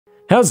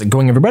How's it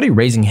going, everybody?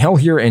 Raising Hell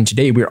here, and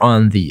today we're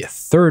on the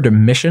third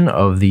mission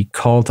of the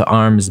Call to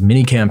Arms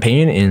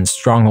mini-campaign in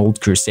Stronghold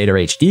Crusader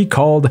HD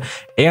called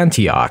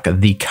Antioch,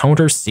 the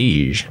Counter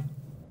Siege.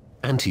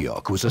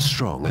 Antioch was a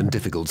strong and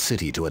difficult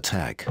city to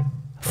attack.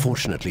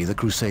 Fortunately, the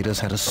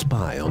Crusaders had a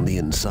spy on the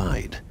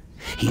inside.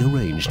 He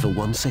arranged for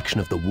one section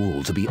of the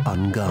wall to be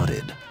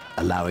unguarded,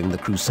 allowing the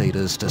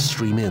Crusaders to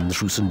stream in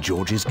through St.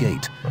 George's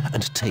Gate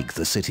and take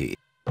the city.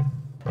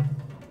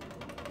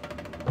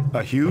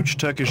 A huge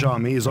Turkish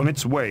army is on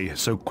its way,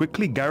 so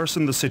quickly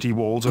garrison the city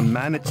walls and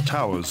man its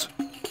towers.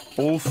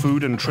 All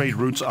food and trade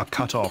routes are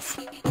cut off.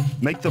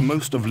 Make the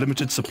most of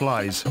limited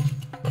supplies.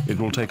 It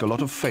will take a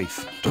lot of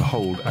faith to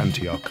hold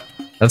Antioch.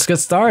 Let's get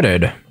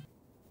started.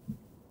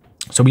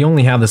 So we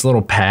only have this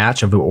little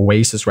patch of the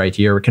oasis right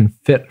here. It can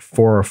fit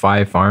 4 or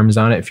 5 farms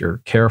on it if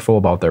you're careful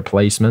about their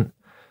placement.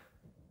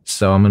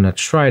 So I'm going to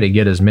try to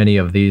get as many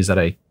of these that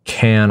I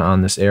can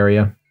on this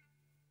area.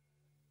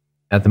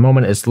 At the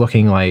moment, it's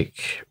looking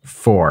like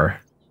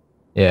 4.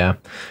 Yeah.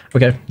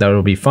 Okay,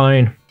 that'll be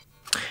fine.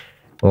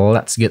 Well,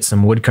 let's get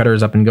some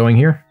woodcutters up and going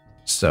here.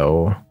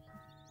 So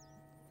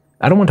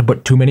I don't want to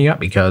put too many up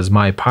because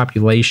my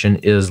population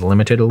is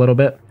limited a little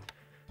bit.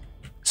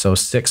 So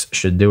 6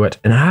 should do it.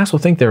 And I also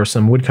think there are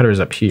some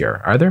woodcutters up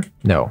here. Are there?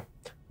 No.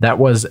 That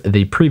was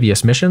the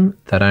previous mission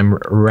that I'm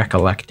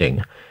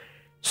recollecting.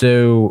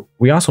 So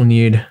we also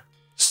need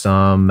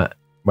some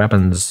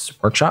weapons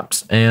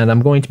workshops, and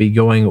I'm going to be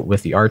going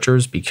with the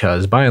archers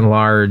because by and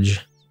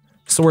large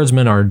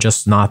swordsmen are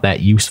just not that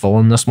useful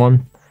in this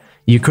one.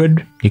 You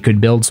could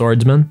build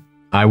swordsmen.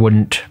 I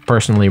wouldn't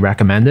personally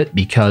recommend it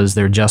because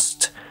they're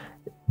just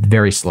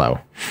very slow.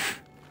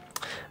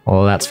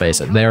 Well, let's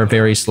face it, they're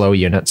very slow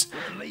units,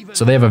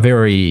 so they have a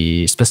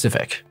very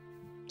specific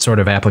sort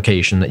of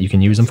application that you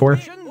can use them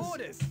for.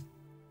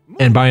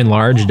 And by and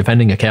large,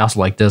 defending a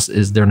castle like this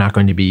they're not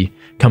going to be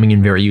coming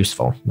in very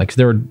useful. Like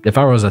if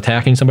I was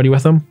attacking somebody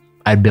with them,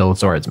 I'd build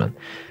swordsmen.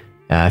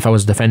 If I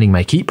was defending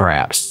my keep,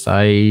 perhaps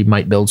I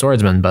might build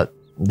swordsmen, but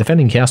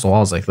defending castle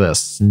walls like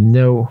this,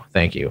 no,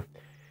 thank you.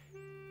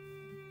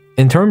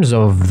 In terms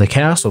of the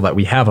castle that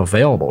we have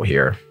available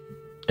here,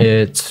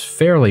 it's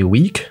fairly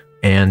weak,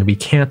 and we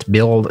can't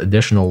build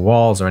additional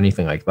walls or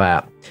anything like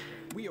that.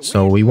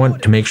 So we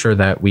want to make sure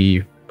that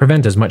we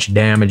prevent as much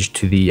damage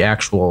to the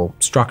actual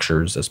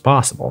structures as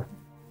possible.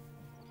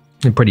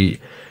 And pretty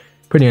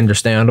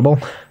understandable.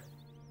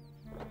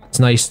 It's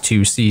nice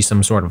to see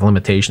some sort of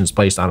limitations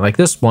placed on it. Like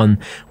this one,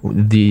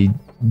 the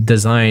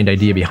designed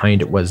idea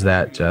behind it was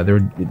that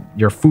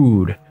your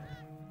food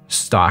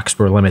stocks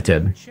were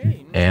limited,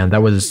 and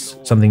that was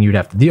something you'd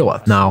have to deal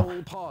with. Now,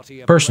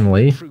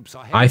 personally,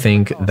 I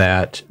think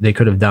that they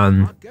could have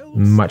done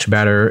much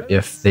better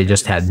if they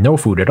just had no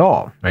food at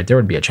all, right? There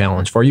would be a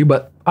challenge for you,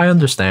 but I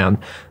understand.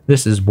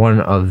 This is one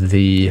of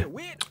the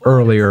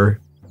earlier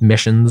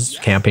missions,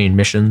 campaign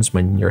missions,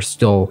 when you're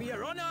still,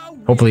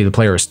 hopefully the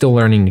player is still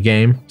learning the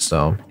game,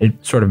 so it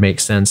sort of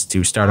makes sense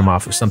to start them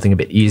off with something a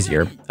bit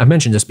easier. I've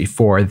mentioned this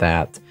before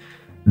that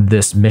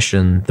this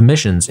mission, the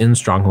missions in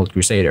Stronghold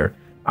Crusader,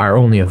 are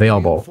only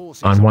available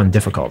on one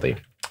difficulty.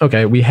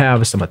 Okay, we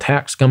have some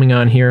attacks going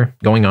on here.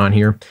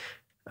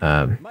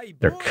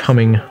 They're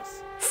coming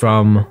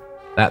from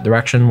that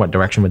direction. What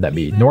direction would that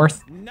be?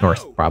 North?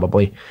 North,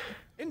 probably.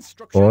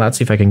 Well, let's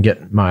see if I can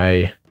get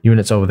my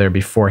units over there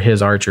before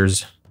his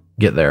archers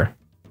get there.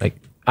 Like,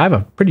 I have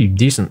a pretty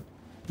decent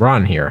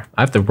run here.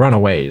 I have to run a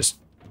ways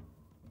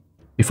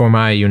before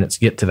my units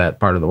get to that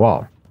part of the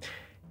wall.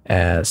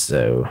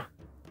 So,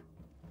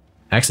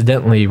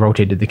 accidentally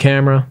rotated the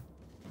camera.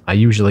 I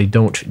usually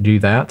don't do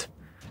that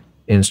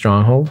in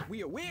Stronghold.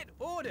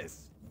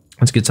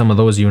 Let's get some of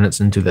those units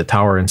into the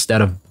tower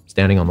instead of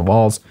standing on the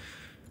walls.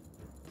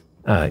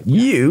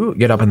 You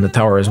get up in the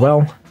tower as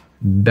well.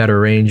 Better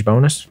range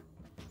bonus.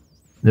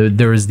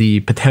 There is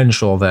the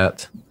potential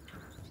that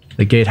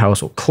the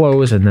gatehouse will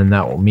close, and then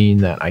that will mean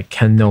that I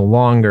can no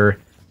longer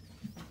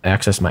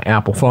access my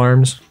apple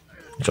farms,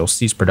 which will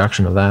cease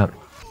production of that.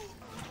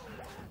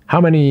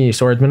 How many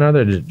swordsmen are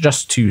there?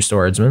 Just 2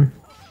 swordsmen.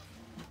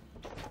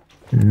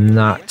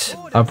 Not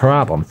a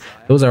problem.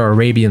 Those are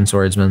Arabian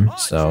swordsmen,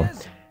 so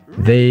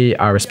they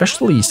are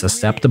especially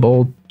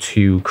susceptible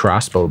to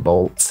crossbow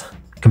bolts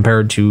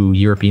compared to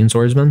European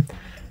swordsmen.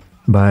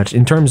 But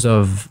in terms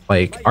of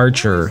like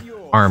archer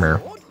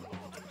armor,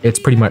 it's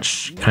pretty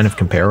much kind of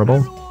comparable.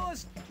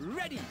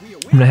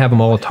 I'm gonna have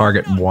them all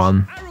target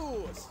 1.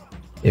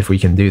 If we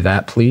can do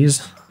that,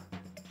 please.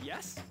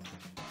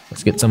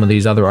 Let's get some of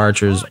these other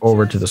archers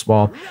over to this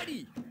wall.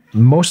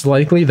 Most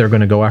likely they're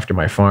gonna go after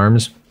my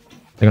farms.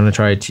 They're going to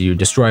try to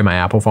destroy my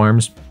apple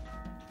farms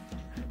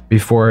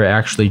before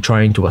actually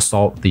trying to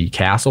assault the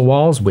castle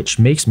walls, which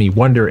makes me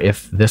wonder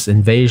if this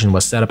invasion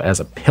was set up as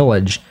a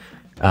pillage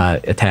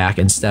attack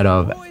instead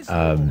of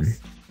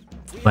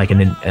like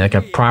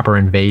a proper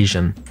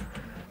invasion.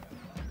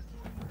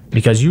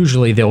 Because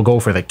usually they'll go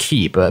for the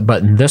keep,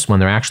 but in this one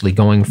they're actually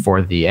going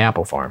for the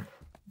apple farm.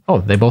 Oh,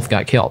 they both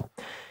got killed.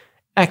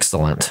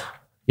 Excellent.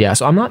 Yeah,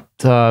 so I'm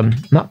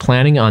not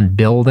planning on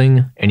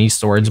building any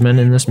swordsmen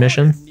in this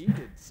mission.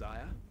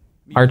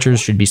 archers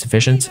should be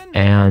sufficient,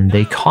 and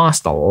they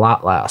cost a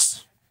lot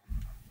less.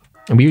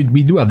 And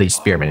we do have these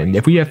spearmen, and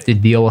if we have to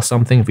deal with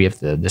something, if we have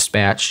to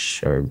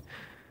dispatch or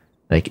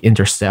like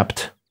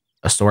intercept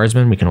a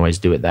swordsman, we can always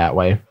do it that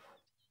way.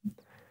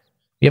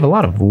 We have a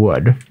lot of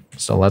wood,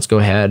 so let's go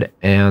ahead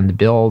and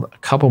build a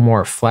couple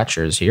more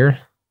Fletchers here.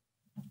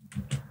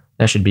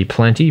 That should be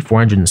plenty.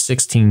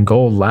 416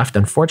 gold left.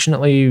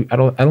 Unfortunately, I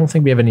don't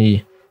think we have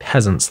any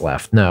peasants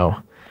left.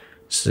 No.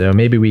 So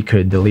maybe we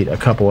could delete a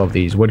couple of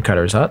these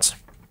woodcutters' huts.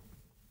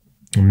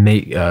 And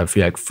make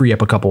free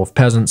up a couple of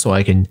peasants so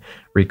I can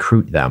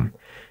recruit them.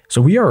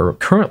 So we are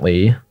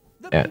currently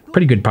at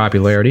pretty good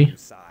popularity.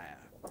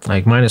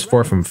 Like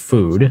 -4 from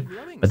food,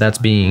 but that's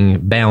being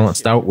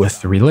balanced out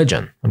with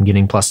religion. I'm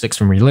getting +6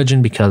 from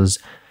religion because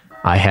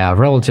I have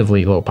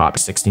relatively low pop,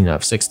 16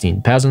 of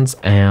 16 peasants,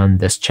 and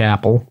this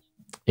chapel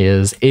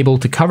is able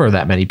to cover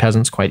that many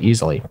peasants quite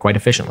easily, quite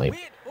efficiently.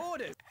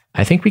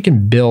 I think we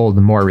can build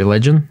more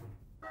religion.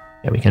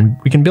 Yeah, we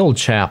can build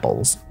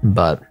chapels,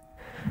 but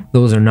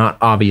those are not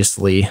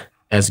obviously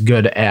as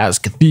good as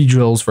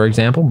cathedrals, for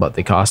example, but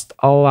they cost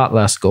a lot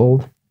less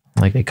gold.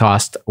 Like they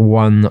cost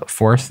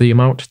 1/4 the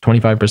amount,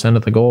 25%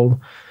 of the gold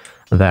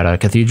that a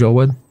cathedral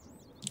would.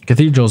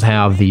 Cathedrals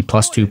have the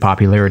 +2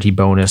 popularity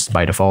bonus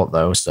by default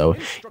though, so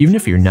even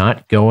if you're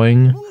not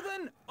going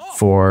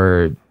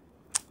for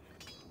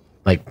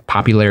like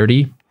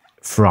popularity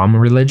from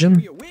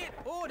religion,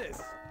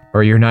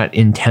 or you're not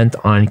intent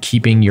on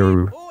keeping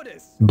your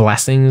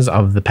blessings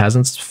of the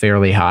peasants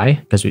fairly high,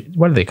 because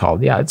what are they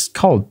called? Yeah, it's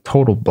called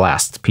total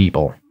blessed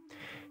people.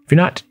 If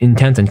you're not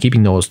intent on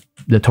keeping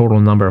the total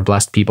number of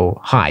blessed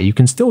people high, you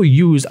can still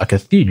use a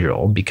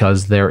cathedral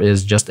because there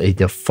is just a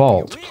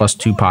default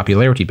 +2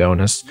 popularity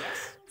bonus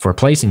for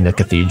placing the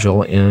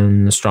cathedral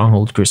in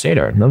Stronghold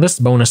Crusader. Now this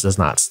bonus does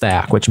not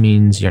stack, which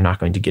means you're not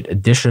going to get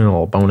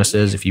additional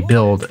bonuses if you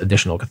build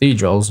additional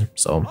cathedrals,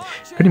 so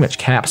it pretty much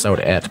caps out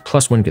at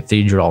 +1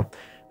 cathedral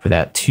for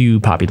that 2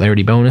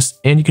 popularity bonus,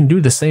 and you can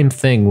do the same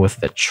thing with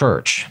the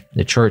church.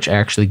 The church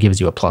actually gives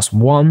you a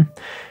 +1.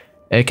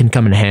 It can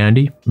come in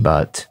handy,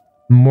 but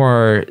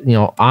more,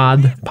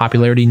 odd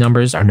popularity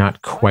numbers are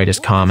not quite as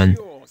common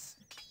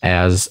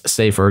as,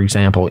 say, for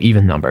example,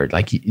 even numbered.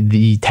 Like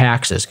the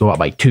taxes go up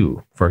by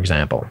 2, for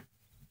example.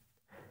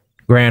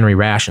 Granary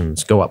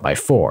rations go up by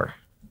 4.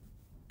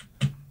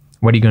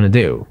 What are you going to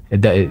do?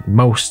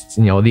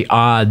 The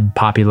odd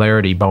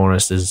popularity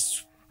bonus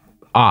is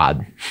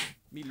odd.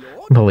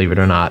 Believe it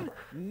or not.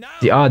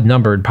 The odd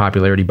numbered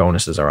popularity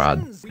bonuses are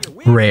odd.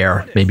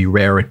 Rare. Maybe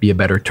rare would be a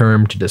better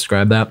term to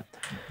describe that.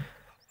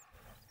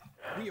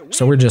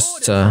 So we're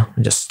just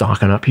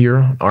stocking up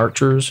here,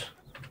 archers.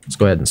 Let's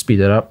go ahead and speed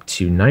it up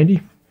to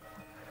 90.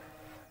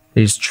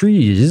 These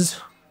trees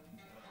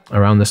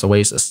around this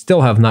oasis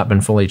still have not been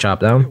fully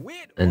chopped down.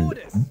 And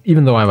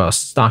even though I have a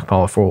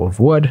stockpile full of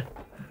wood,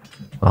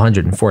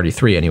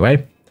 143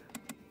 anyway,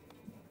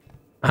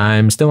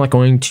 I'm still not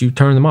going to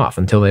turn them off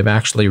until they've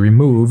actually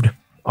removed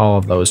all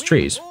of those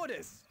trees.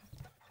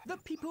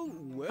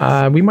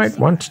 We might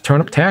want to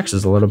turn up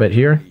taxes a little bit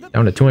here,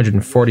 down to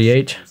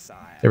 248.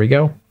 There we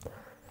go.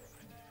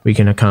 We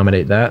can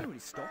accommodate that.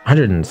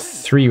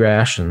 103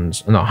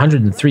 rations, no,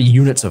 103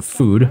 units of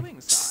food,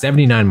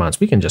 79 months.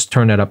 We can just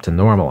turn that up to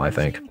normal, I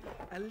think.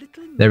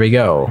 There we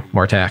go,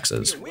 more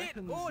taxes.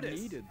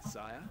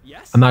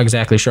 I'm not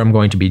exactly sure I'm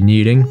going to be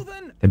needing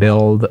to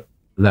build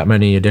that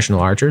many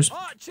additional archers,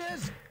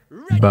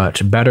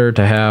 but better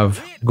to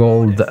have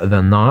gold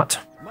than not.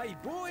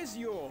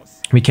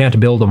 We can't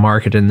build a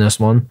market in this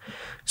one,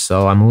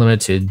 so I'm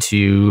limited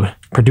to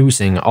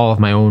producing all of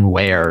my own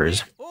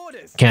wares.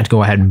 Can't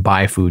go ahead and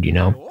buy food,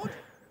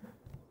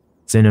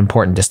 It's an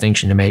important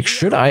distinction to make.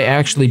 Should I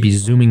actually be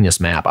zooming this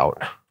map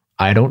out?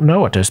 I don't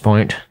know at this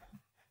point.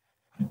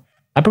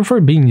 I prefer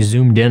being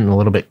zoomed in a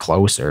little bit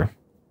closer.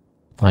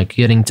 Like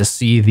getting to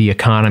see the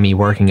economy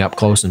working up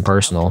close and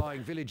personal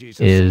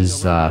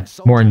is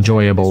more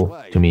enjoyable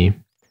to me.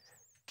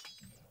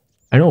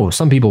 I know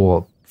some people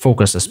will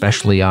focus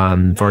especially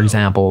on, for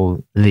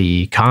example,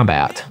 the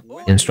combat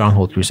in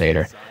Stronghold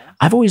Crusader.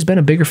 I've always been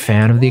a bigger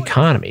fan of the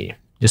economy,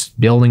 just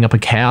building up a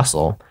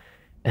castle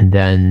and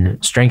then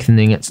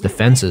strengthening its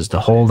defenses to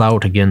hold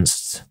out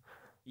against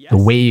the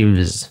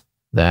waves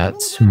that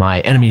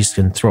my enemies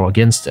can throw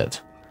against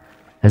it.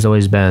 Has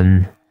always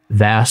been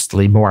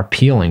vastly more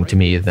appealing to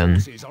me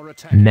than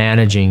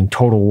managing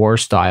total war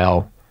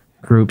style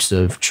groups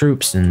of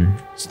troops and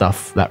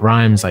stuff that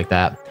rhymes like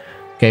that.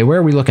 Okay, where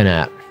are we looking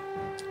at?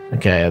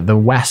 Okay, the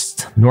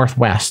west,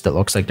 northwest, it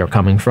looks like they're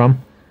coming from.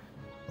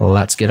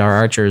 Let's get our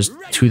archers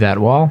to that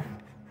wall.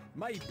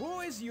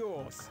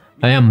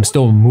 I am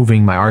still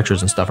moving my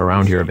archers and stuff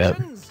around here a bit,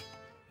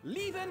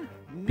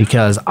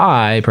 because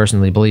I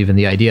personally believe in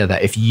the idea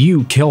that if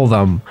you kill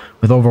them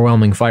with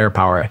overwhelming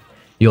firepower,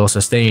 you'll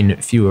sustain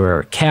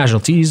fewer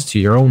casualties to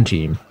your own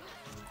team.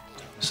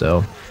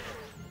 So,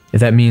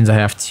 if that means I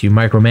have to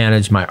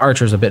micromanage my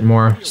archers a bit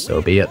more,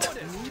 so be it.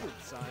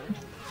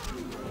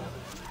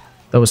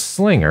 Those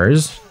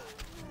slingers,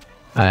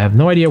 I have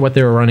no idea what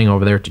they were running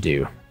over there to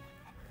do.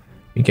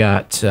 We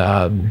got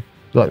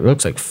Look,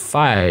 looks like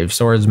 5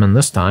 swordsmen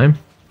this time.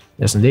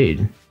 Yes,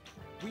 indeed.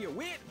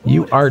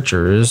 You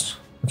archers.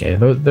 Okay,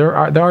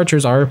 the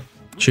archers are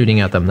shooting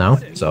at them now,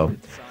 so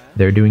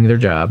they're doing their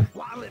job.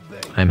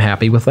 I'm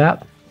happy with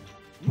that.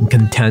 I'm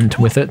content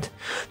with it.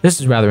 This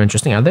is rather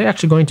interesting. Are they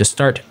actually going to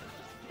start?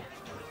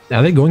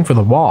 Are they going for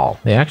the wall?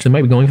 They actually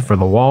might be going for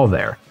the wall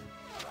there.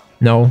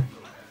 No.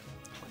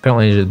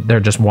 Apparently they're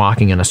just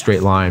walking in a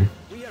straight line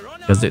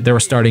because they were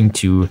starting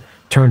to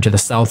turn to the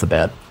south a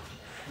bit.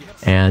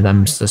 And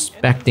I'm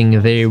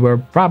suspecting they were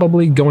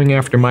probably going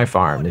after my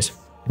farms.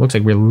 Looks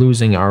like we're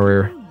losing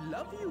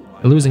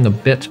a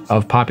bit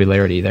of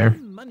popularity there.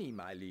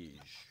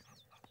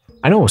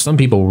 I know some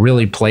people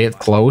really play it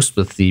close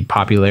with the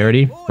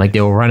popularity. Like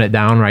they'll run it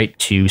down right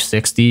to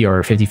 60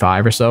 or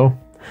 55 or so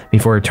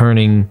before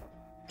turning,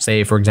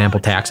 say, for example,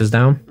 taxes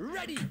down.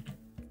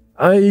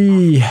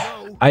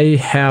 I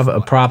have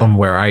a problem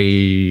where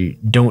I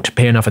don't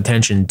pay enough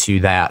attention to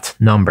that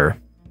number.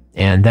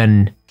 And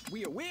then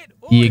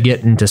you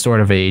get into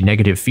sort of a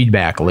negative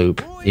feedback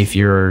loop if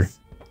your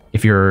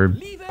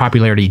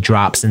popularity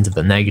drops into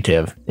the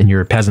negative and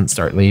your peasants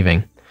start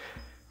leaving.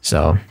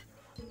 So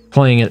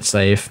playing it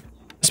safe,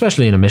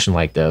 especially in a mission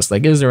like this.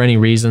 Like, is there any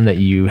reason that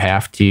you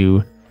have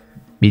to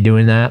be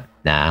doing that?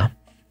 Nah,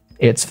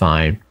 it's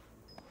fine.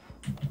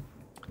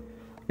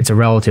 It's a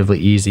relatively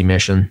easy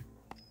mission.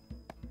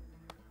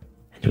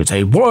 You would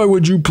say, why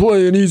would you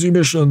play an easy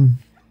mission?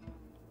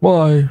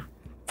 Why?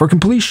 For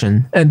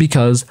completion, and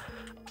because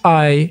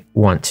I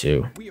want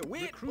to.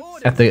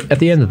 At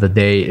the end of the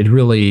day, it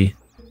really,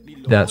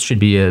 that should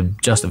be a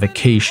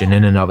justification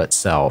in and of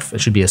itself. It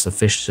should be a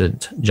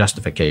sufficient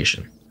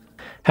justification.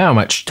 How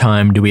much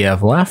time do we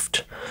have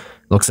left?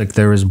 Looks like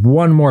there is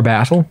one more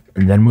battle,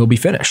 and then we'll be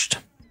finished.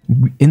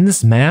 In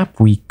this map,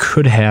 we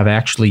could have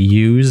actually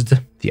used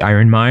the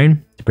iron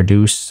mine to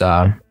produce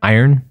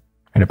iron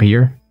right up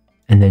here,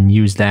 and then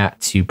use that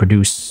to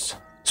produce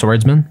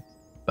swordsmen.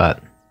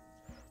 But,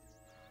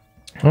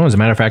 oh, as a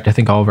matter of fact, I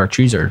think all of our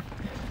trees are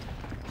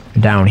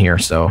down here,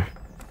 so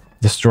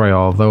destroy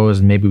all of those,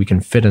 and maybe we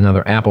can fit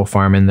another apple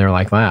farm in there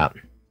like that.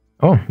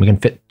 Oh, we can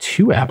fit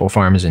 2 apple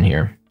farms in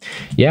here.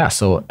 Yeah,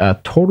 so a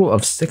total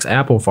of 6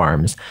 apple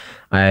farms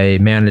I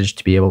managed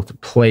to be able to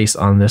place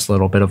on this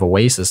little bit of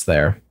oasis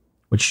there,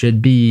 which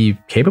should be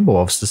capable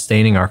of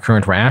sustaining our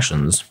current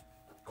rations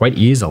quite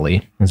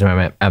easily. As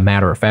a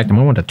matter of fact, I'm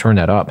going to want to turn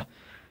that up.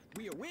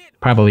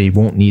 Probably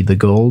won't need the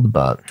gold,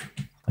 but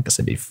like I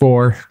said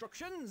before,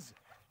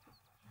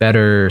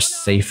 better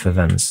safe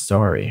than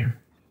sorry.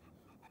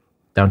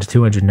 Down to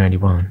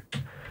 291.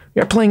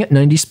 We are playing at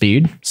 90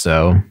 speed,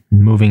 so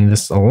moving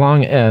this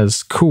along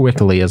as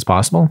quickly as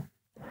possible.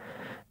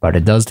 But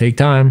it does take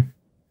time.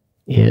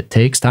 It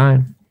takes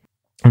time.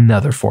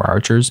 Another 4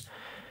 archers.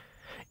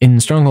 In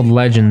Stronghold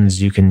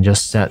Legends, you can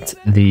just set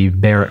the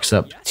barracks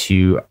up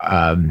to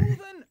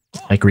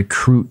like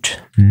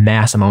recruit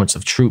mass amounts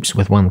of troops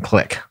with 1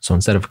 click. So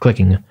instead of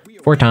clicking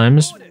 4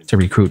 times to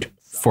recruit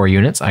 4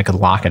 units, I could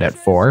lock it at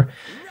 4.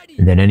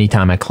 And then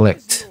anytime I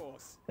clicked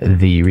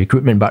the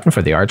recruitment button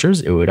for the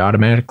archers, it would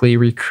automatically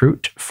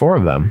recruit 4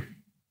 of them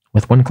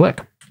with 1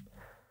 click.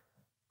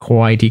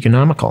 Quite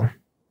economical.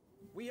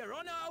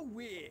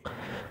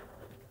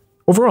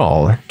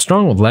 Overall,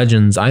 Stronghold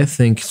Legends, I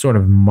think, sort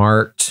of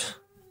marked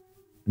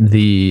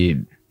the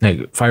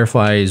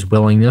Firefly's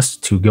willingness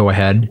to go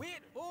ahead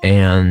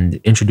and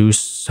introduce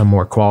some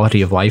more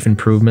quality of life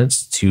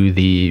improvements to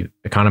the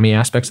economy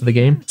aspects of the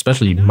game,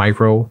 especially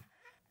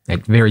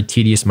very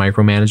tedious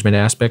micromanagement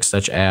aspects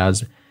such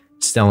as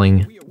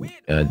selling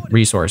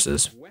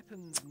resources.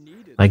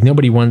 Like,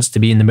 nobody wants to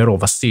be in the middle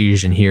of a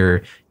siege and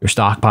hear your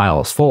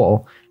stockpile is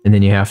full, and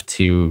then you have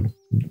to,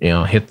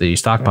 hit the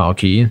stockpile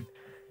key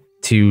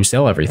to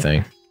sell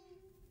everything.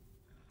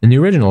 In the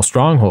original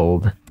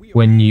Stronghold,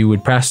 when you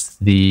would press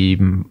the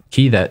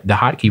key, the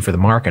hotkey for the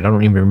market, I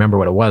don't even remember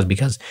what it was,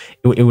 because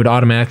it would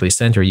automatically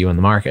center you in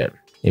the market.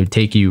 It would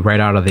take you right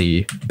out of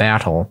the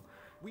battle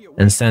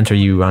and center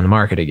you on the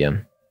market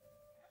again.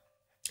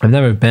 I've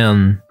never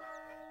been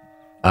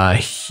a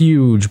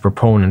huge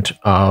proponent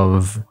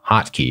of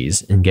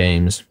hotkeys in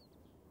games.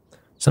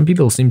 Some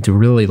people seem to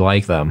really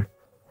like them.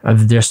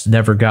 I've just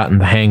never gotten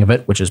the hang of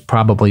it, which is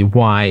probably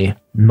why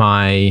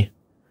my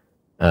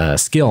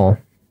skill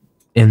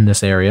in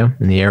this area,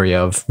 in the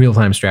area of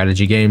real-time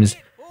strategy games,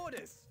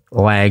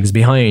 lags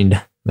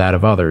behind that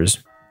of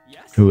others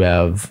who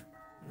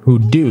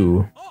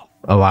do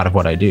a lot of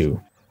what I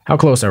do. How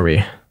close are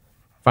we?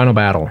 Final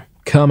battle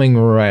coming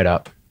right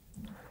up.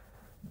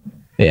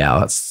 Yeah,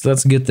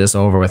 let's get this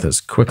over with as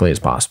quickly as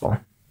possible.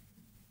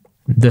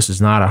 This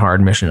is not a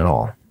hard mission at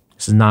all.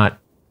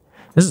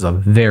 This is a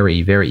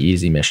very, very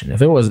easy mission. If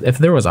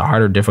there was a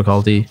harder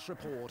difficulty,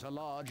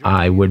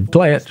 I would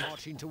play it.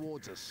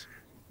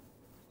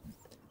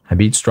 I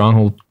beat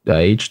Stronghold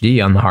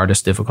HD on the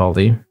hardest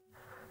difficulty.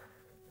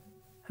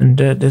 And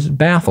it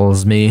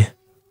baffles me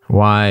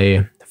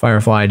why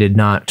Firefly did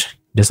not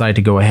decide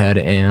to go ahead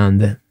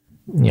and,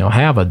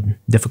 have a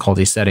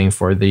difficulty setting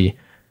for the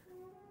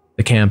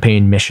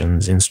campaign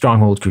missions in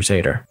Stronghold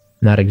Crusader.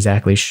 Not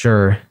exactly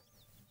sure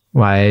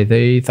why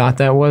they thought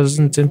that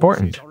wasn't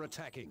important.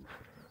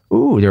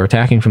 Ooh, they're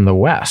attacking from the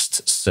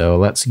west. So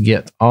let's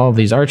get all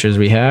these archers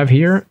we have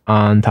here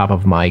on top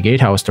of my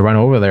gatehouse to run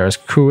over there as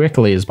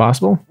quickly as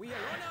possible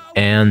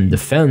and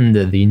defend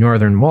the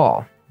northern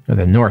wall, or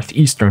the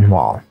northeastern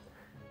wall,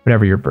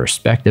 whatever your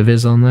perspective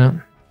is on that.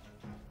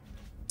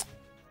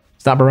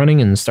 Stop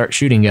running and start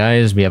shooting,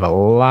 guys. We have a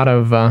lot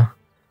of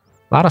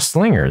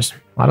slingers,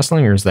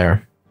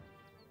 there.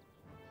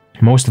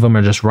 Most of them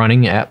are just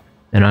running at,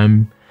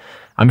 and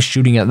I'm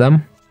shooting at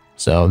them.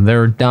 So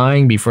they're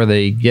dying before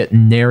they get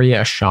nary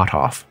a shot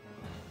off.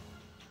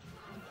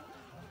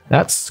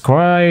 That's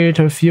quite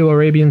a few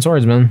Arabian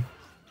swordsmen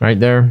right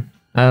there.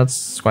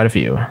 That's quite a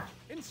few.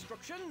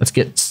 Let's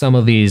get some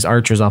of these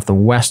archers off the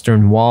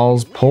western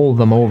walls, pull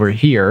them over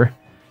here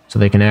so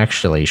they can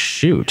actually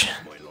shoot.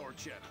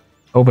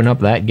 Open up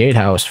that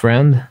gatehouse,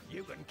 friend.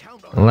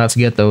 And let's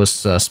get those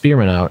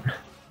spearmen out.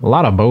 A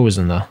lot of bows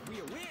in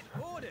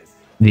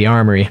the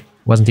armory.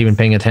 Wasn't even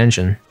paying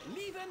attention.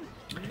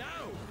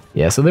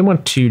 Yeah, so they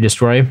want to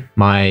destroy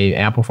my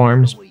apple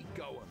farms,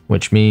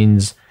 which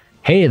means,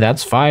 hey,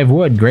 that's 5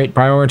 wood. Great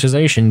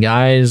prioritization,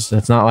 guys.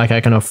 It's not like I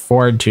can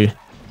afford to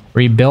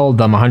rebuild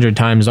them 100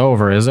 times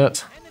over, is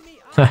it?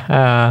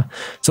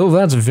 So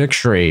that's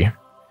victory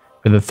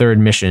for the 3rd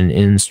mission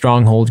in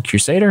Stronghold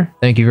Crusader.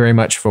 Thank you very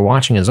much for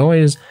watching, as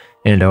always,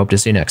 and I hope to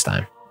see you next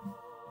time.